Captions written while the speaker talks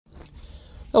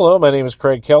Hello, my name is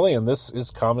Craig Kelly, and this is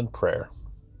Common Prayer.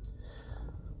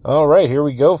 All right, here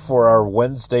we go for our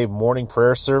Wednesday morning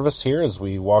prayer service here as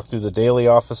we walk through the daily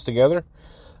office together.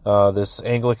 This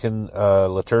Anglican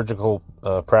liturgical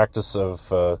practice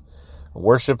of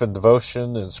worship and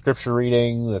devotion and scripture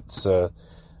reading that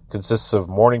consists of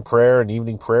morning prayer and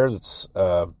evening prayer that's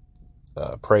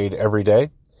prayed every day.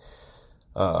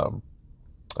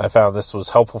 I found this was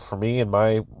helpful for me in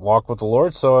my walk with the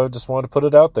Lord, so I just wanted to put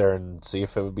it out there and see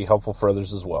if it would be helpful for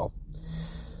others as well.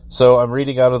 So I'm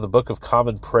reading out of the Book of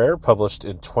Common Prayer, published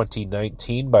in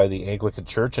 2019 by the Anglican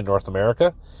Church in North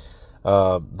America.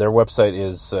 Their website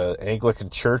is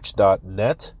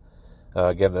anglicanchurch.net.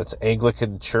 Again, that's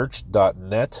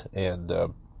anglicanchurch.net. And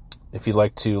if you'd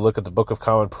like to look at the Book of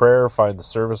Common Prayer, find the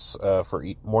service for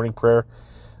morning prayer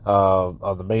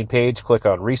on the main page, click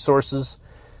on Resources.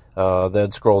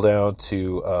 Then scroll down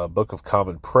to Book of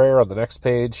Common Prayer on the next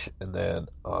page, and then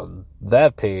on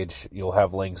that page you'll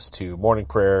have links to morning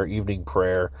prayer, evening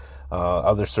prayer,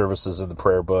 other services in the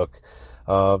prayer book.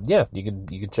 You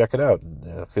can check it out.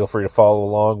 And, feel free to follow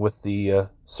along with the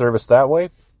service that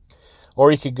way,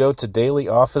 or you could go to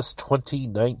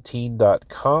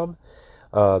dailyoffice2019.com.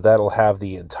 That'll have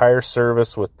the entire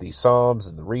service with the psalms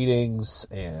and the readings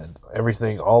and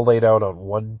everything all laid out on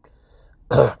one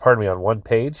on one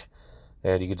page,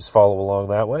 and you can just follow along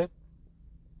that way.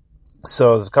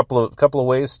 So there's a couple of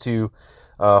ways to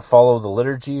follow the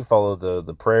liturgy, follow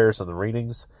the prayers and the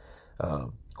readings.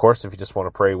 Of course, if you just want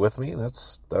to pray with me,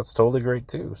 that's totally great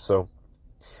too. So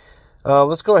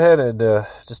let's go ahead and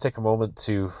just take a moment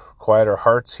to quiet our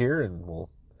hearts here, and we'll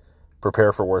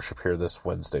prepare for worship here this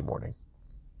Wednesday morning.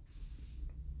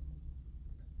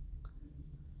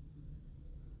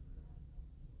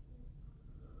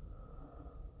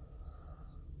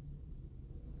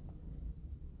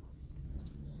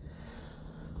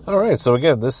 All right, so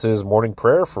again, this is morning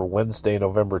prayer for Wednesday,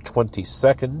 November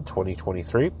 22nd,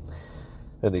 2023.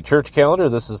 In the church calendar,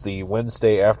 this is the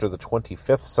Wednesday after the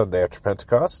 25th Sunday after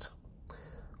Pentecost.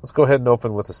 Let's go ahead and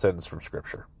open with a sentence from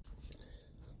Scripture.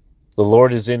 The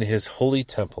Lord is in his holy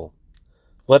temple.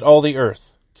 Let all the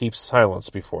earth keep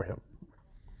silence before him.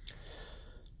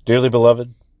 Dearly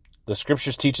beloved, the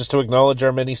Scriptures teach us to acknowledge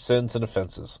our many sins and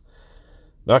offenses,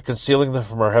 not concealing them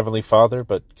from our Heavenly Father,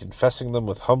 but confessing them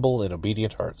with humble and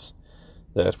obedient hearts,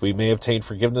 that we may obtain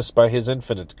forgiveness by his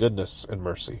infinite goodness and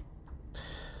mercy.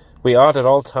 We ought at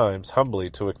all times humbly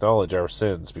to acknowledge our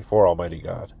sins before Almighty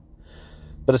God,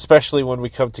 but especially when we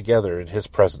come together in his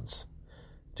presence,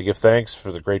 to give thanks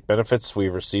for the great benefits we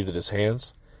have received at his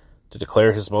hands, to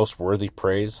declare his most worthy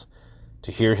praise,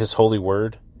 to hear his holy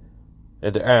word,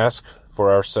 and to ask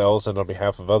for ourselves and on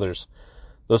behalf of others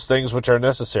those things which are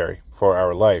necessary for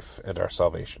our life and our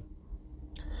salvation.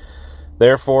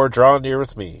 Therefore, draw near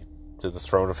with me to the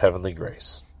throne of heavenly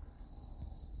grace.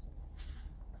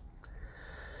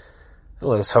 And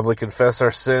let us humbly confess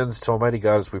our sins to Almighty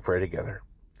God as we pray together.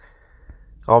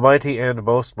 Almighty and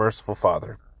most merciful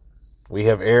Father, we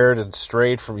have erred and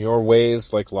strayed from your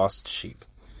ways like lost sheep.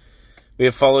 We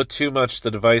have followed too much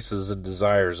the devices and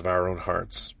desires of our own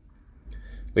hearts.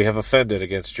 We have offended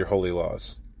against your holy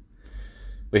laws.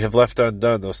 We have left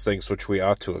undone those things which we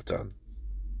ought to have done,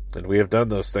 and we have done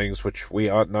those things which we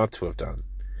ought not to have done.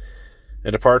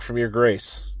 And apart from your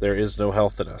grace, there is no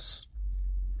health in us.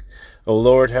 O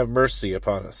Lord, have mercy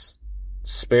upon us.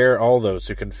 Spare all those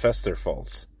who confess their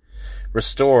faults.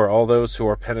 Restore all those who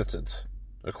are penitent,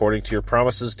 according to your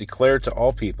promises declared to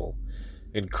all people,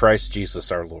 in Christ Jesus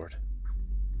our Lord.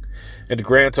 And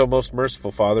grant, O most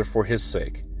merciful Father, for his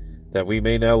sake, that we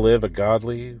may now live a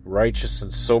godly, righteous,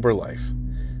 and sober life,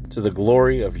 to the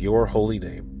glory of your holy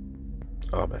name.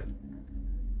 Amen.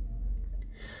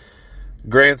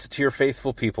 Grant to your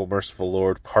faithful people, merciful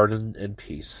Lord, pardon and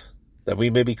peace, that we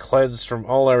may be cleansed from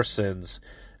all our sins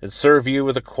and serve you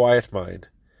with a quiet mind,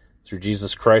 through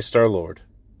Jesus Christ our Lord.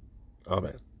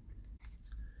 Amen.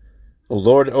 O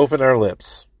Lord, open our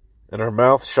lips, and our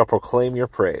mouth shall proclaim your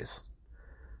praise.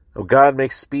 O God,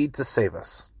 make speed to save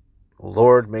us. O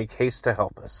Lord, make haste to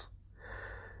help us.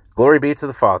 Glory be to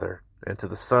the Father, and to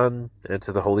the Son, and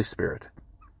to the Holy Spirit,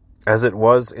 as it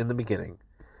was in the beginning,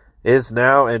 is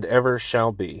now, and ever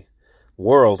shall be,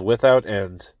 world without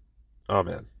end.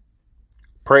 Amen.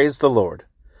 Praise the Lord.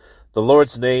 The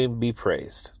Lord's name be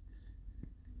praised.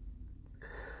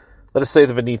 Let us say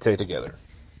the Venite together.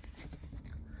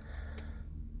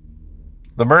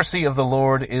 The mercy of the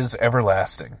Lord is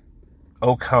everlasting.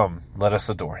 O come, let us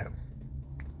adore him.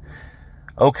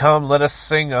 O come, let us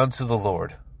sing unto the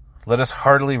Lord. Let us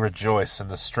heartily rejoice in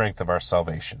the strength of our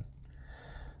salvation.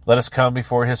 Let us come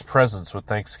before his presence with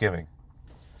thanksgiving,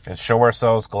 and show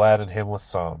ourselves glad in him with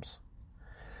psalms.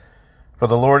 For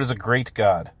the Lord is a great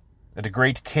God, and a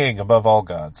great King above all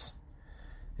gods.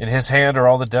 In his hand are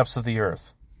all the depths of the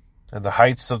earth, and the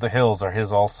heights of the hills are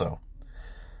his also.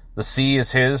 The sea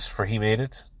is his, for he made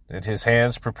it, and his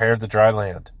hands prepared the dry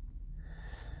land.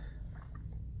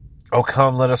 O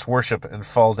come, let us worship and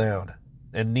fall down,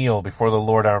 and kneel before the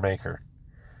Lord our Maker.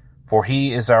 For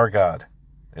he is our God,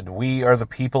 and we are the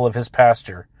people of his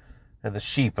pasture, and the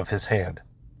sheep of his hand.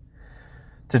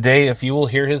 Today, if you will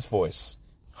hear his voice,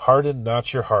 harden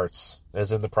not your hearts,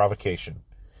 as in the provocation,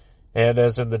 and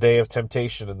as in the day of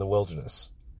temptation in the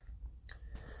wilderness,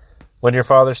 when your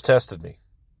fathers tested me,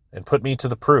 and put me to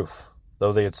the proof,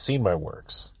 though they had seen my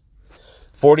works.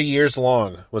 40 years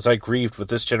long was I grieved with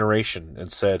this generation,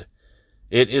 and said,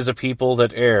 It is a people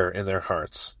that err in their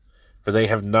hearts, for they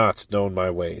have not known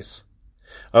my ways,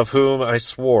 of whom I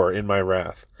swore in my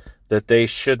wrath, that they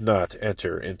should not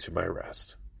enter into my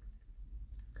rest.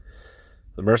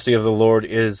 The mercy of the Lord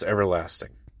is everlasting.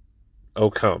 O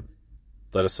come,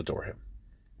 let us adore him.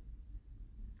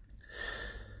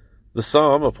 The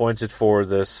psalm appointed for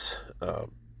this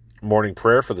morning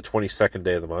prayer for the 22nd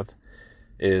day of the month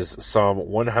is Psalm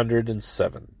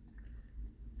 107.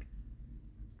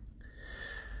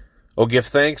 O give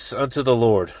thanks unto the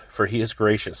Lord, for he is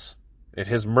gracious, and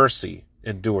his mercy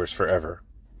endures forever.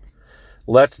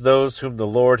 Let those whom the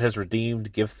Lord has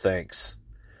redeemed give thanks,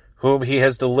 whom he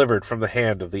has delivered from the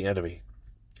hand of the enemy,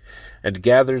 and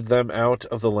gathered them out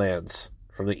of the lands,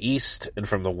 from the east and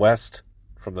from the west,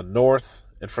 from the north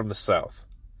and from the south.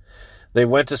 They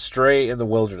went astray in the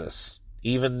wilderness,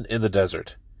 even in the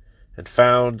desert, and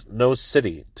found no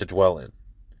city to dwell in.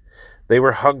 They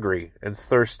were hungry and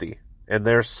thirsty, and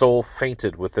their soul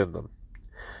fainted within them.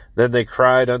 Then they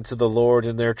cried unto the Lord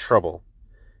in their trouble,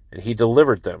 and he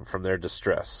delivered them from their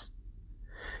distress.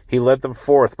 He led them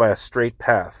forth by a straight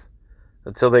path,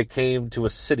 until they came to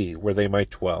a city where they might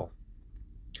dwell.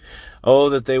 Oh,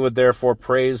 that they would therefore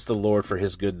praise the Lord for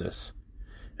his goodness,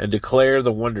 and declare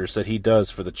the wonders that he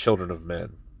does for the children of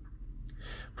men.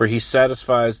 For he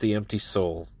satisfies the empty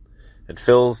soul, and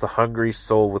fills the hungry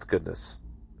soul with goodness.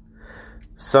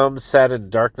 Some sat in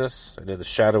darkness and in the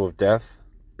shadow of death,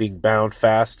 being bound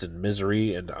fast in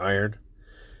misery and iron,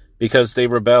 because they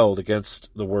rebelled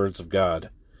against the words of God,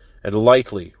 and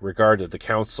lightly regarded the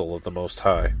counsel of the Most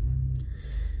High.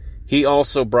 He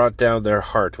also brought down their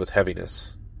heart with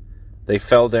heaviness. They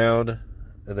fell down,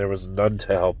 and there was none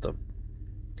to help them.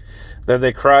 Then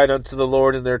they cried unto the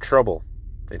Lord in their trouble,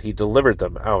 and he delivered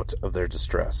them out of their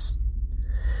distress.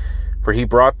 For he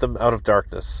brought them out of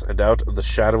darkness, and out of the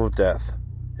shadow of death,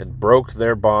 and broke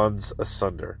their bonds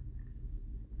asunder.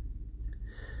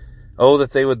 Oh,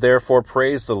 that they would therefore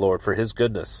praise the Lord for his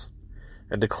goodness,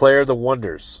 and declare the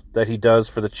wonders that he does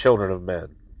for the children of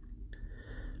men.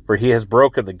 For he has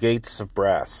broken the gates of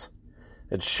brass,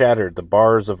 and shattered the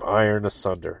bars of iron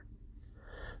asunder.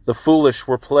 The foolish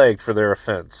were plagued for their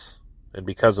offense, and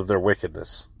because of their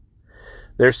wickedness.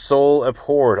 Their soul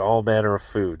abhorred all manner of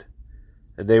food,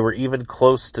 and they were even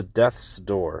close to death's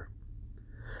door.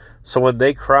 So when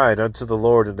they cried unto the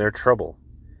Lord in their trouble,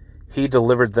 he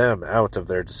delivered them out of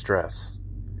their distress.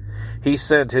 He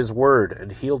sent his word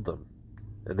and healed them,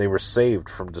 and they were saved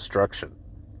from destruction.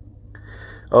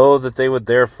 Oh, that they would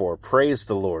therefore praise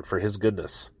the Lord for his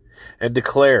goodness, and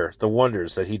declare the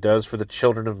wonders that he does for the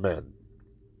children of men.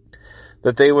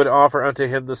 That they would offer unto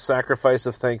him the sacrifice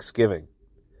of thanksgiving,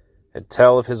 and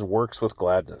tell of his works with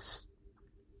gladness.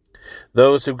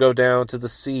 Those who go down to the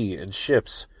sea in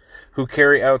ships, who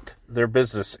carry out their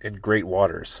business in great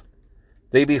waters,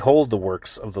 they behold the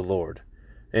works of the Lord,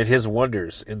 and his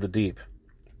wonders in the deep.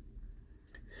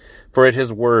 For at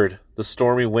his word the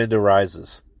stormy wind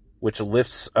arises, which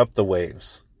lifts up the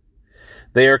waves.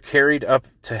 They are carried up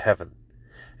to heaven,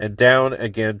 and down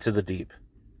again to the deep.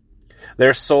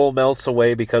 Their soul melts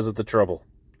away because of the trouble.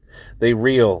 They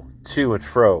reel to and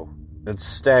fro, and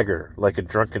stagger like a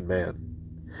drunken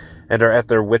man, and are at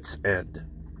their wits' end.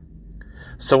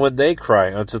 So when they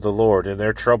cry unto the Lord in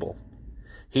their trouble,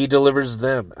 he delivers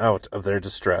them out of their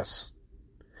distress.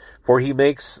 For he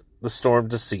makes the storm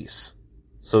to cease,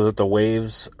 so that the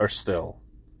waves are still.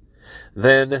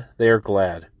 Then they are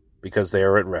glad, because they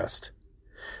are at rest.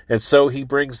 And so he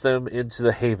brings them into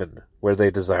the haven where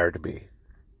they desire to be.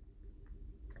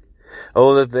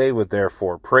 Oh, that they would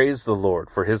therefore praise the Lord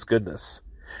for his goodness,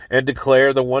 and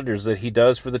declare the wonders that he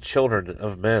does for the children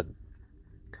of men.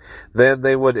 Then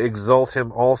they would exalt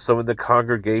him also in the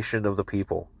congregation of the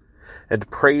people, and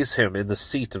praise him in the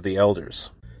seat of the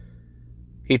elders.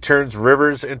 He turns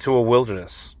rivers into a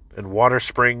wilderness, and water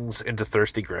springs into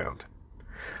thirsty ground.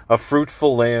 A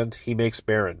fruitful land he makes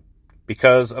barren,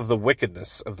 because of the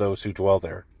wickedness of those who dwell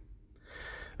there.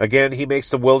 Again he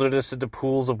makes the wilderness into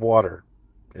pools of water,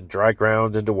 and dry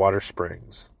ground into water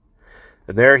springs.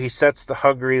 And there he sets the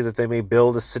hungry that they may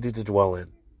build a city to dwell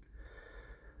in,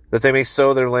 that they may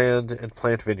sow their land and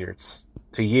plant vineyards,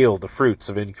 to yield the fruits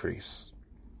of increase.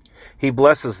 He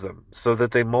blesses them so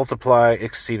that they multiply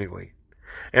exceedingly,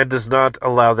 and does not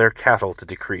allow their cattle to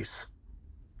decrease.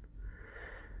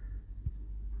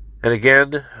 And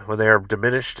again, when they are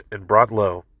diminished and brought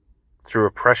low, through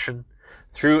oppression,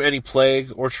 through any plague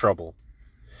or trouble,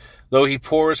 though he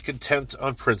pours contempt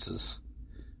on princes,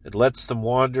 and lets them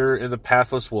wander in the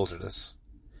pathless wilderness,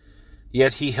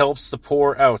 yet he helps the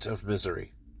poor out of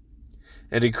misery,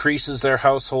 and increases their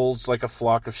households like a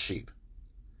flock of sheep.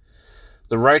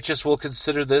 The righteous will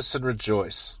consider this and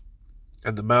rejoice,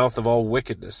 and the mouth of all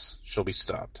wickedness shall be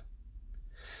stopped.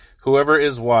 Whoever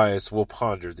is wise will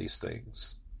ponder these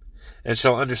things, and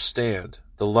shall understand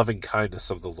the loving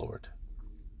kindness of the Lord.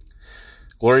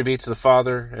 Glory be to the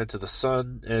Father, and to the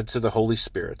Son, and to the Holy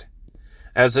Spirit,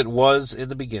 as it was in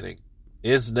the beginning,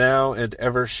 is now, and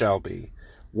ever shall be,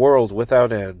 world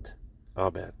without end.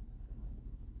 Amen.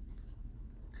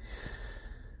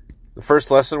 The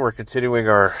first lesson, we're continuing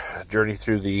our journey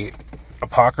through the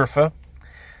Apocrypha.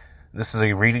 This is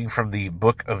a reading from the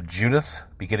book of Judith,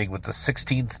 beginning with the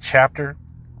 16th chapter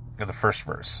and the first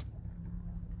verse.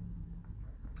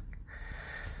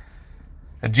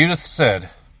 And Judith said,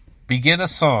 "Begin a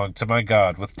song to my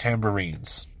God with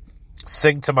tambourines.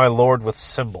 Sing to my Lord with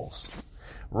cymbals.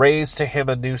 Raise to him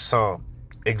a new psalm.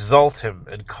 Exalt him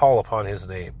and call upon his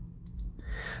name.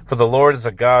 For the Lord is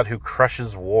a God who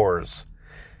crushes wars.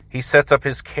 He sets up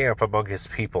his camp among his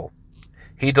people.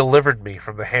 He delivered me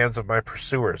from the hands of my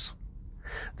pursuers.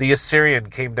 The Assyrian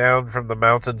came down from the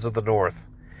mountains of the north.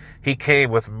 He came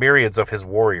with myriads of his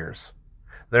warriors.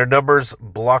 Their numbers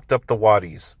blocked up the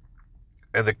wadis,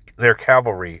 and their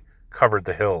cavalry covered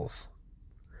the hills.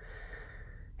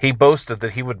 He boasted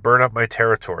that he would burn up my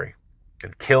territory,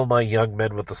 and kill my young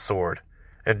men with the sword,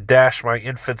 and dash my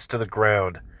infants to the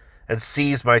ground, and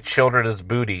seize my children as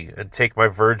booty, and take my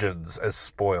virgins as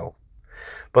spoil.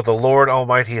 But the Lord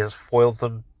Almighty has foiled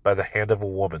them by the hand of a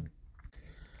woman.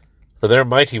 For their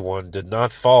mighty one did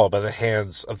not fall by the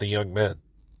hands of the young men,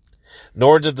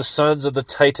 nor did the sons of the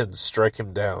Titans strike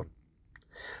him down,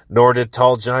 nor did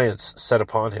tall giants set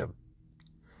upon him.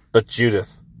 But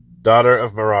Judith, daughter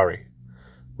of Merari,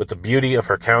 with the beauty of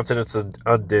her countenance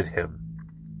undid him.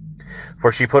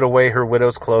 For she put away her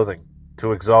widow's clothing,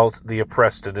 to exalt the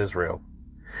oppressed in Israel.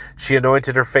 She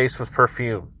anointed her face with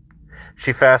perfume.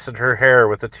 She fastened her hair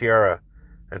with a tiara,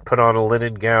 and put on a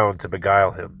linen gown to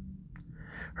beguile him.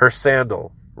 Her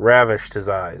sandal ravished his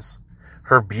eyes.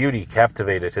 Her beauty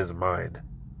captivated his mind,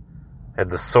 and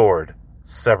the sword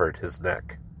severed his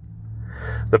neck.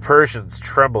 The Persians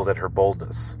trembled at her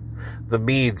boldness. The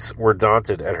Medes were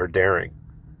daunted at her daring.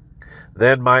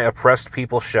 Then my oppressed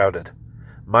people shouted.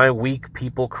 My weak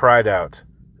people cried out,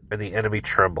 and the enemy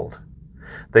trembled.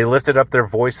 They lifted up their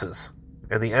voices,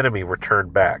 and the enemy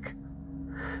returned back.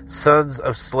 Sons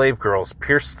of slave girls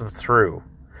pierced them through,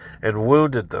 and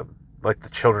wounded them like the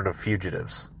children of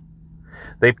fugitives.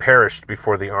 They perished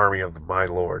before the army of my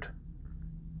Lord.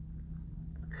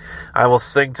 I will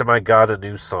sing to my God a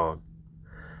new song.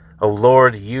 O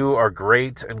Lord, you are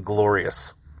great and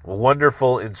glorious,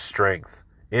 wonderful in strength,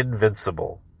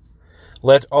 invincible.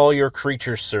 Let all your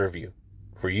creatures serve you,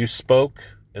 for you spoke,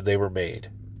 and they were made.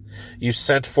 You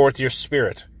sent forth your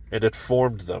Spirit, and it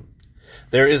formed them.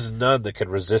 There is none that can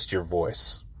resist your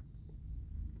voice.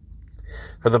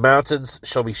 For the mountains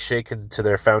shall be shaken to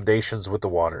their foundations with the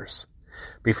waters.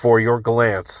 Before your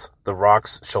glance, the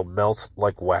rocks shall melt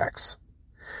like wax.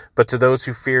 But to those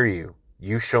who fear you,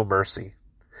 you show mercy.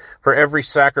 For every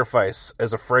sacrifice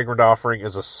as a fragrant offering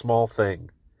is a small thing,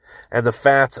 and the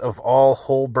fat of all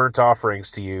whole burnt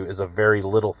offerings to you is a very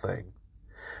little thing.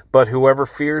 But whoever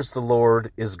fears the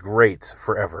Lord is great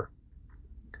forever.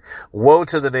 Woe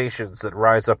to the nations that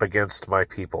rise up against my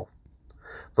people.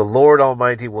 The Lord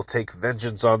Almighty will take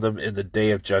vengeance on them in the day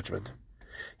of judgment.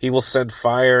 He will send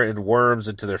fire and worms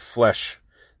into their flesh.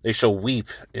 They shall weep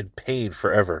in pain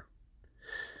forever.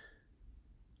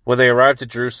 When they arrived at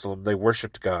Jerusalem, they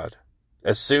worshipped God.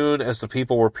 As soon as the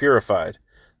people were purified,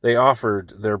 they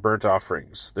offered their burnt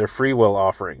offerings, their freewill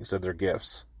offerings, and their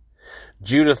gifts.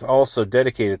 Judith also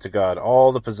dedicated to God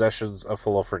all the possessions of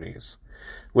Holofernes,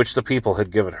 which the people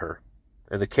had given her,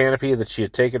 and the canopy that she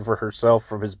had taken for herself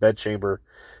from his bedchamber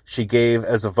she gave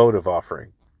as a votive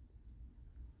offering.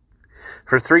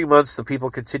 For 3 months the people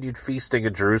continued feasting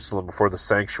in Jerusalem before the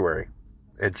sanctuary,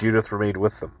 and Judith remained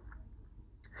with them.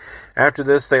 After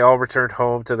this they all returned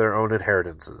home to their own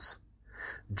inheritances.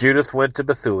 Judith went to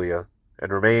Bethulia,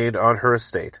 and remained on her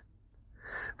estate.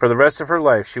 For the rest of her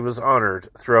life she was honored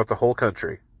throughout the whole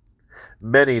country.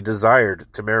 Many desired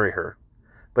to marry her,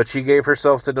 but she gave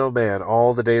herself to no man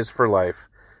all the days of her life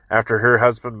after her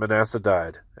husband Manasseh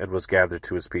died and was gathered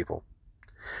to his people.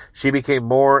 She became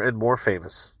more and more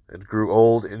famous and grew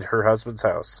old in her husband's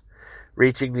house,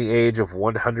 reaching the age of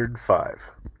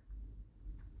 105.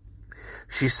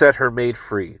 She set her maid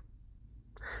free.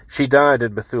 She died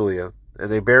in Bethulia,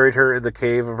 and they buried her in the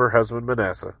cave of her husband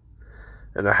Manasseh,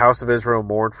 and the house of Israel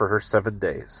mourned for her 7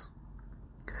 days.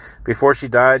 Before she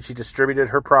died, she distributed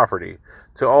her property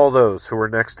to all those who were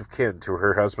next of kin to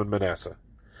her husband Manasseh,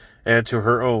 and to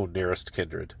her own nearest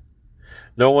kindred.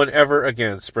 No one ever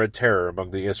again spread terror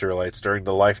among the Israelites during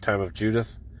the lifetime of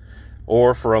Judith,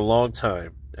 or for a long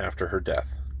time after her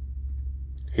death.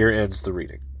 Here ends the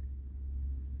reading.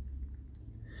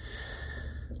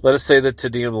 Let us say the Te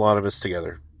Deum Laudamus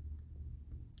together.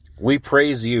 We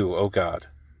praise you, O God.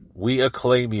 We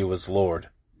acclaim you as Lord.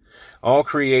 All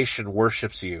creation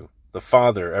worships you, the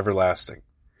Father everlasting.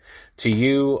 To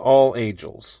you all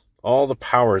angels, all the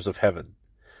powers of heaven,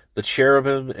 the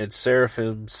cherubim and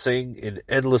seraphim sing in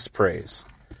endless praise.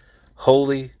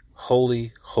 Holy,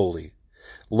 holy, holy,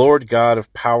 Lord God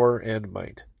of power and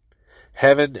might.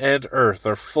 Heaven and earth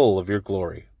are full of your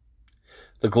glory.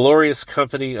 The glorious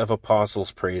company of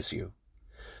apostles praise you.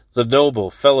 The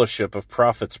noble fellowship of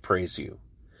prophets praise you.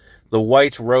 The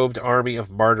white-robed army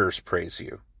of martyrs praise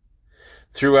you.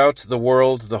 Throughout the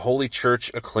world the Holy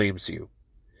Church acclaims you.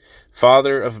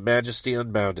 Father of majesty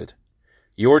unbounded,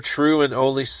 your true and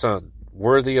only Son,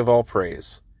 worthy of all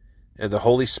praise, and the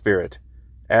Holy Spirit,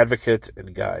 advocate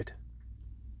and guide.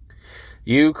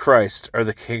 You, Christ, are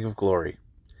the King of glory,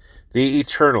 the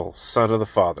eternal Son of the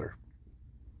Father.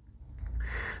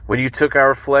 When you took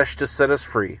our flesh to set us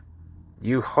free,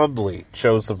 you humbly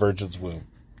chose the Virgin's womb.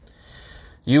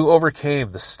 You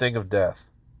overcame the sting of death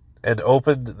and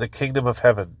opened the kingdom of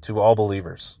heaven to all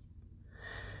believers.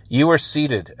 You are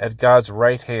seated at God's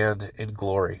right hand in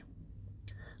glory.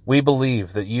 We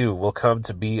believe that you will come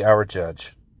to be our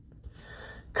judge.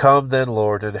 Come then,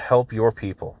 Lord, and help your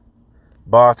people,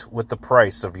 bought with the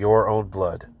price of your own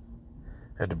blood,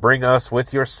 and bring us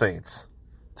with your saints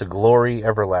to glory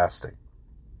everlasting.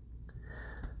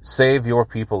 Save your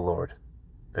people, Lord,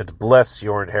 and bless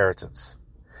your inheritance.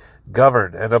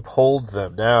 Govern and uphold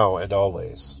them now and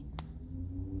always.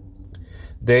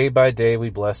 Day by day we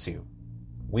bless you.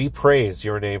 We praise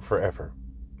your name forever.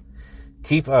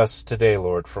 Keep us today,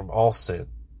 Lord, from all sin.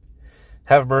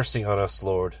 Have mercy on us,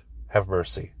 Lord. Have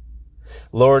mercy.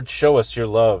 Lord, show us your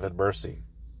love and mercy,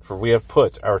 for we have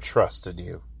put our trust in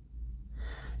you.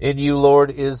 In you, Lord,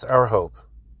 is our hope.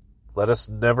 Let us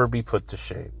never be put to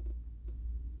shame.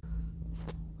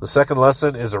 The second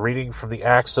lesson is a reading from the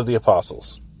Acts of the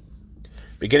Apostles,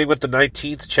 beginning with the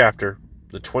 19th chapter,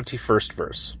 the 21st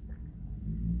verse.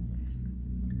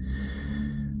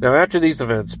 Now after these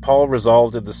events, Paul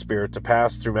resolved in the Spirit to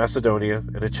pass through Macedonia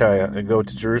and Achaia and go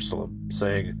to Jerusalem,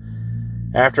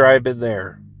 saying, After I have been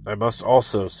there, I must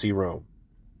also see Rome.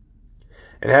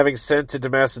 And having sent into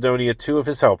Macedonia 2 of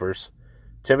his helpers,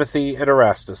 Timothy and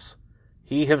Erastus,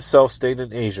 he himself stayed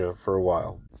in Asia for a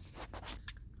while.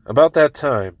 About that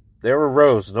time there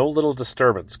arose no little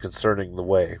disturbance concerning the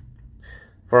way.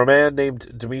 For a man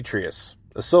named Demetrius,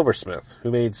 a silversmith,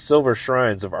 who made silver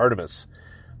shrines of Artemis,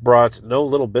 brought no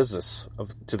little business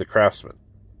to the craftsmen.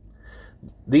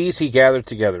 These he gathered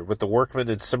together with the workmen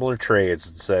in similar trades,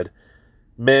 and said,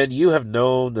 Men, you have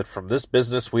known that from this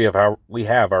business we have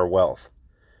our wealth.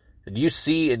 And you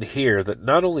see and hear that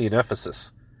not only in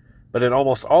Ephesus, but in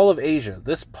almost all of Asia,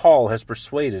 this Paul has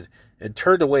persuaded and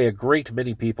turned away a great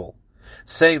many people,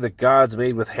 saying that gods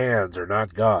made with hands are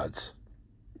not gods.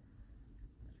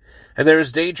 And there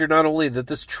is danger not only that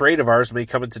this trade of ours may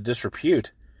come into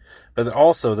disrepute, but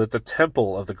also that the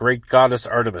temple of the great goddess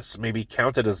Artemis may be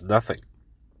counted as nothing,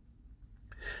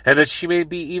 and that she may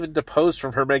be even deposed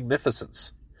from her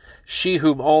magnificence, she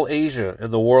whom all Asia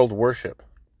and the world worship.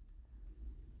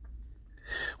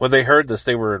 When they heard this,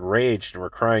 they were enraged and were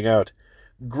crying out,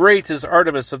 Great is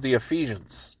Artemis of the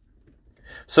Ephesians!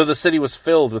 So the city was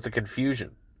filled with the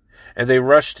confusion, and they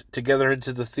rushed together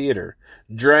into the theater,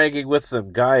 dragging with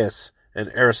them Gaius and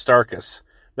Aristarchus,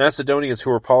 Macedonians who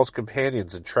were Paul's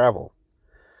companions in travel.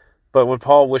 But when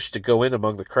Paul wished to go in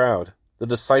among the crowd, the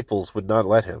disciples would not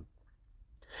let him.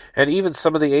 And even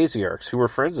some of the Asiarchs, who were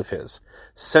friends of his,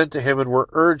 sent to him and were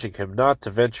urging him not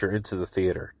to venture into the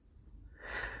theater.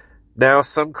 Now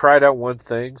some cried out one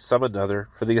thing, some another,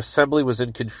 for the assembly was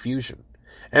in confusion,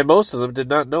 and most of them did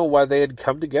not know why they had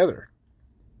come together.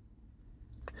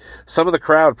 Some of the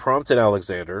crowd prompted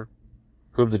Alexander,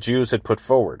 whom the Jews had put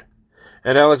forward,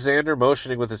 And Alexander,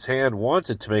 motioning with his hand,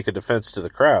 wanted to make a defense to the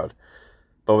crowd.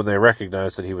 But when they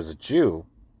recognized that he was a Jew,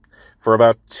 for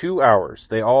about 2 hours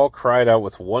they all cried out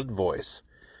with one voice,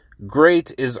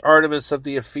 "Great is Artemis of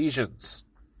the Ephesians!"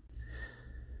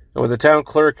 And when the town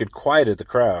clerk had quieted the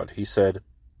crowd, he said,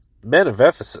 "Men of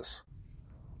Ephesus,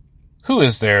 who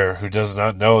is there who does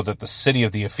not know that the city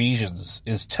of the Ephesians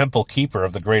is temple keeper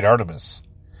of the great Artemis,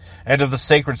 and of the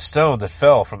sacred stone that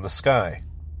fell from the sky?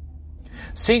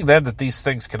 Seeing then that these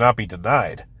things cannot be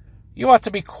denied, you ought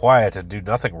to be quiet and do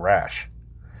nothing rash.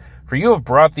 For you have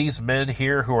brought these men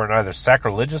here who are neither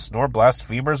sacrilegious nor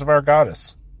blasphemers of our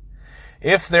goddess.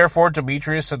 If therefore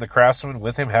Demetrius and the craftsmen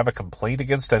with him have a complaint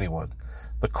against anyone,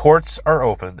 the courts are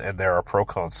open and there are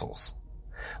proconsuls.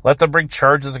 Let them bring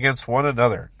charges against one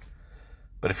another.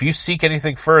 But if you seek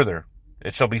anything further,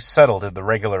 it shall be settled in the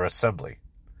regular assembly.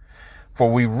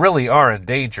 For we really are in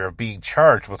danger of being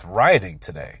charged with rioting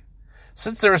today,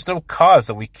 since there is no cause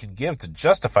that we can give to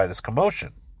justify this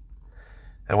commotion."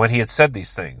 And when he had said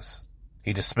these things,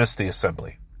 he dismissed the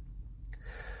assembly.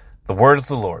 The word of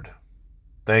the Lord.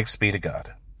 Thanks be to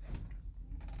God.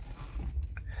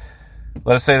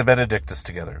 Let us say the Benedictus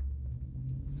together.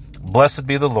 Blessed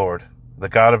be the Lord, the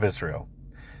God of Israel.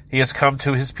 He has come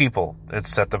to his people and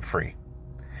set them free.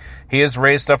 He has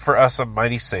raised up for us a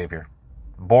mighty Savior,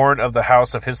 born of the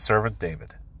house of his servant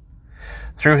David.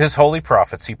 Through his holy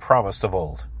prophets he promised of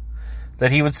old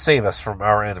that he would save us from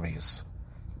our enemies,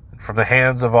 and from the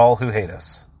hands of all who hate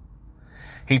us.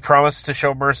 He promised to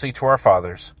show mercy to our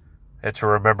fathers and to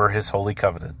remember his holy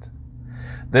covenant.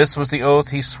 This was the oath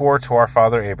he swore to our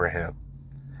father Abraham,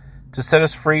 to set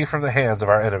us free from the hands of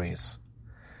our enemies,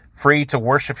 free to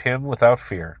worship him without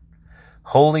fear,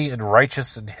 holy and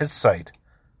righteous in his sight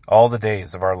all the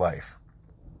days of our life.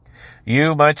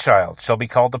 You, my child, shall be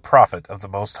called the prophet of the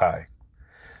Most High,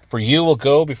 for you will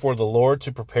go before the Lord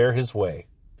to prepare his way,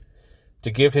 to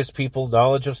give his people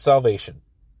knowledge of salvation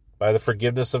by the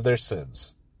forgiveness of their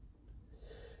sins.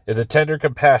 In the tender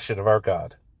compassion of our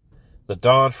God, the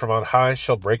dawn from on high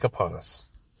shall break upon us,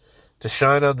 to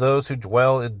shine on those who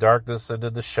dwell in darkness and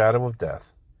in the shadow of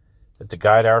death, and to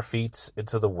guide our feet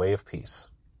into the way of peace.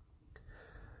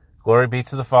 Glory be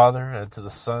to the Father, and to the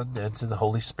Son, and to the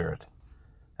Holy Spirit,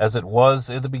 as it was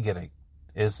in the beginning,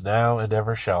 is now, and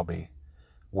ever shall be,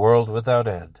 world without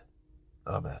end.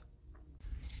 Amen.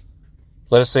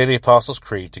 Let us say the Apostles'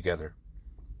 Creed together.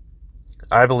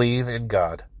 I believe in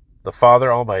God, the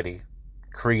Father Almighty,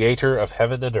 creator of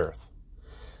heaven and earth.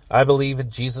 I believe in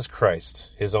Jesus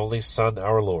Christ, his only Son,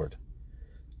 our Lord.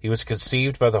 He was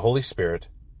conceived by the Holy Spirit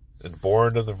and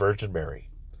born of the Virgin Mary.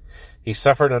 He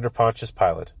suffered under Pontius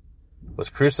Pilate, was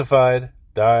crucified,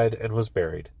 died, and was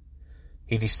buried.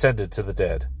 He descended to the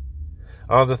dead.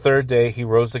 On the third day he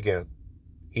rose again.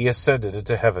 He ascended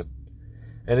into heaven,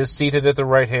 and is seated at the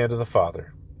right hand of the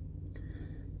Father.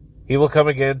 He will come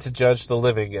again to judge the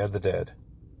living and the dead.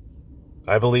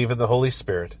 I believe in the Holy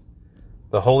Spirit,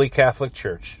 the Holy Catholic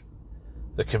Church,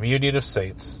 the communion of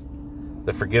saints,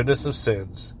 the forgiveness of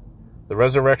sins, the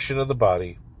resurrection of the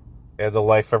body, and the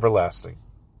life everlasting.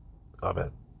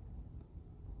 Amen.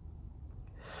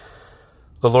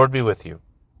 The Lord be with you,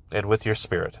 and with your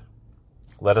spirit.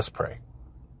 Let us pray.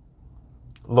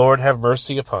 Lord, have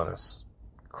mercy upon us.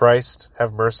 Christ,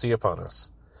 have mercy upon us.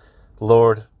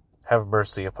 Lord, have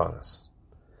mercy upon us.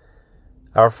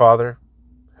 Our Father,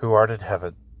 who art in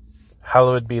heaven,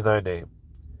 hallowed be thy name.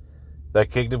 Thy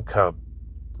kingdom come,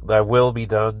 thy will be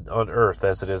done on earth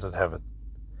as it is in heaven.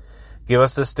 Give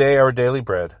us this day our daily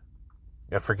bread,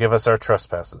 and forgive us our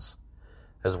trespasses,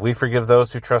 as we forgive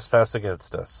those who trespass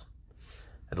against us.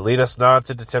 And lead us not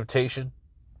into temptation,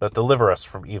 but deliver us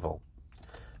from evil.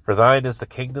 For thine is the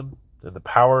kingdom, and the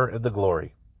power, and the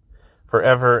glory,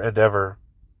 forever and ever.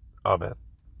 Amen.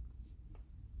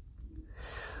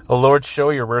 O Lord, show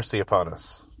your mercy upon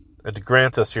us, and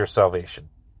grant us your salvation.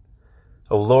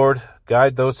 O Lord,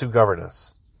 guide those who govern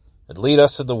us, and lead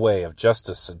us in the way of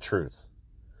justice and truth.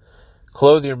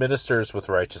 Clothe your ministers with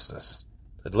righteousness,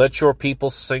 and let your people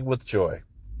sing with joy.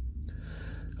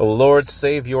 O Lord,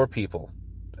 save your people,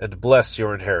 and bless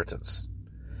your inheritance.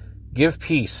 Give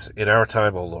peace in our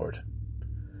time, O Lord,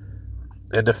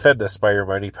 and defend us by your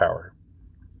mighty power.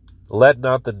 Let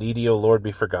not the needy, O Lord,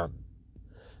 be forgotten,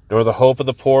 nor the hope of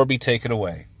the poor be taken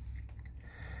away.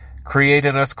 Create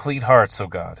in us clean hearts, O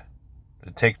God,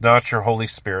 and take not your Holy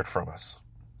Spirit from us.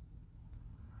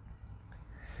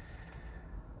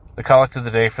 The collect of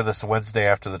the day for this Wednesday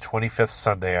after the 25th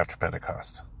Sunday after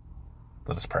Pentecost.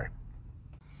 Let us pray.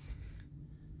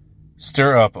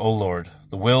 Stir up, O Lord,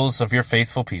 the wills of your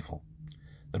faithful people,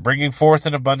 that bringing forth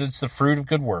in abundance the fruit of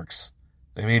good works,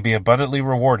 they may be abundantly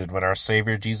rewarded when our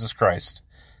Savior Jesus Christ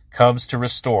comes to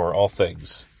restore all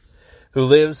things, who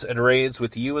lives and reigns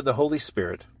with you in the Holy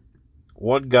Spirit,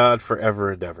 one God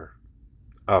forever and ever.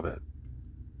 Amen.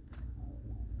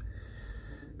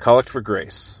 Collect for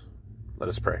grace. Let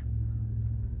us pray.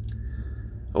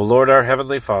 O Lord, our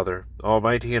heavenly Father,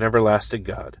 almighty and everlasting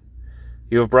God,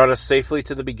 you have brought us safely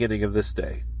to the beginning of this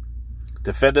day.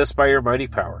 Defend us by your mighty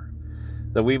power,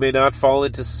 that we may not fall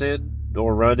into sin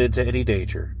nor run into any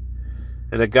danger,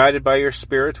 and that guided by your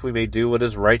Spirit we may do what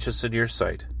is righteous in your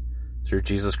sight, through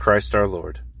Jesus Christ our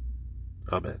Lord.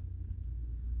 Amen.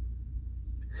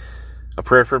 A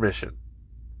prayer for mission.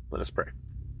 Let us pray.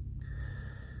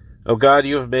 O God,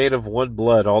 you have made of one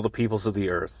blood all the peoples of the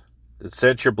earth, and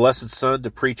sent your blessed Son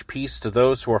to preach peace to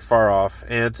those who are far off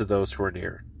and to those who are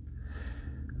near.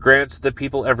 Grant that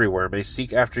people everywhere may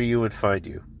seek after you and find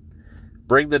you.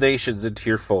 Bring the nations into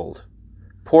your fold.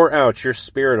 Pour out your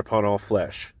Spirit upon all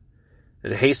flesh,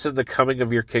 and hasten the coming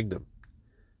of your kingdom.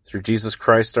 Through Jesus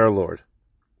Christ our Lord.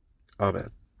 Amen.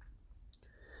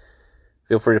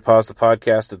 Feel free to pause the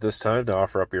podcast at this time to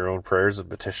offer up your own prayers and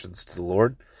petitions to the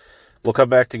Lord. We'll come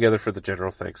back together for the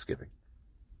general thanksgiving.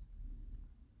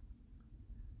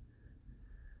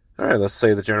 All right, let's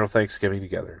say the general thanksgiving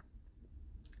together.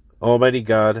 Almighty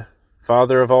God,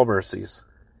 Father of all mercies,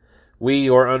 we,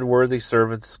 your unworthy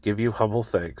servants, give you humble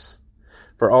thanks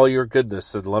for all your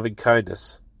goodness and loving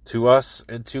kindness to us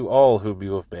and to all whom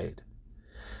you have made.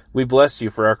 We bless you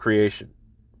for our creation,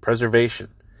 preservation,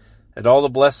 and all the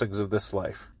blessings of this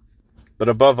life, but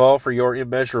above all for your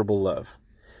immeasurable love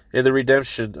in the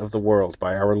redemption of the world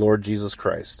by our Lord Jesus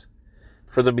Christ,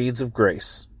 for the means of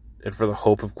grace and for the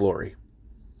hope of glory.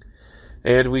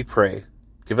 And we pray,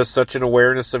 give us such an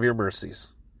awareness of your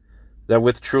mercies, that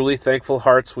with truly thankful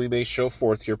hearts we may show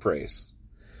forth your praise,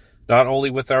 not only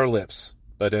with our lips,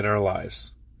 but in our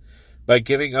lives, by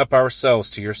giving up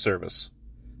ourselves to your service,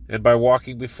 and by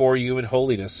walking before you in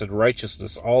holiness and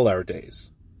righteousness all our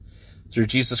days. Through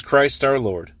Jesus Christ our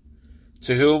Lord,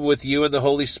 to whom with you and the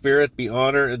Holy Spirit be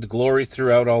honor and glory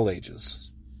throughout all ages.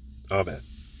 Amen.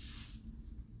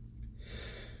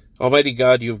 Almighty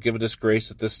God, you have given us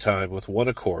grace at this time with one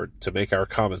accord to make our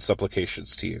common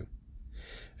supplications to you.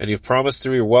 And you have promised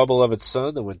through your well-beloved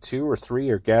Son that when 2 or 3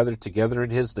 are gathered together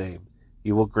in his name,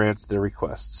 you will grant their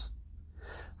requests.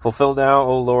 Fulfill now,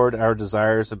 O Lord, our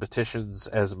desires and petitions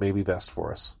as may be best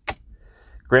for us,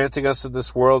 granting us in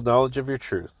this world knowledge of your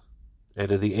truth,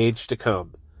 and in the age to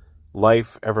come,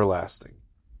 life everlasting.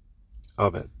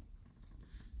 Amen.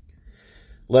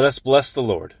 Let us bless the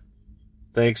Lord.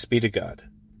 Thanks be to God.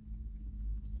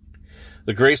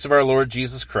 The grace of our Lord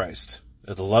Jesus Christ,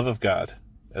 and the love of God,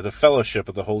 and the fellowship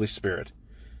of the Holy Spirit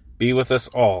be with us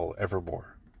all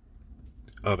evermore.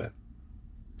 Amen.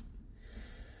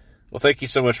 Well, thank you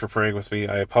so much for praying with me.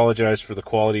 I apologize for the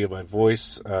quality of my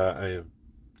voice. I am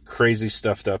crazy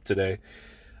stuffed up today,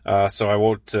 so I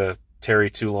won't tarry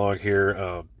too long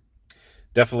here.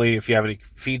 Definitely, if you have any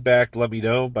feedback, let me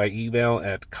know by email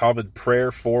at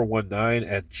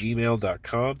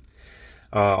commonprayer419@gmail.com.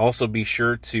 Also, be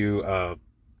sure to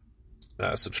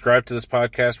subscribe to this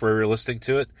podcast wherever you're listening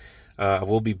to it.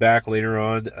 We'll be back later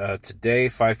on today,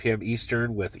 5 p.m.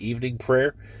 Eastern, with evening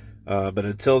prayer. But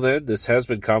until then, this has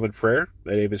been Common Prayer.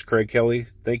 My name is Craig Kelly.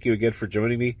 Thank you again for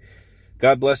joining me.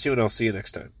 God bless you, and I'll see you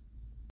next time.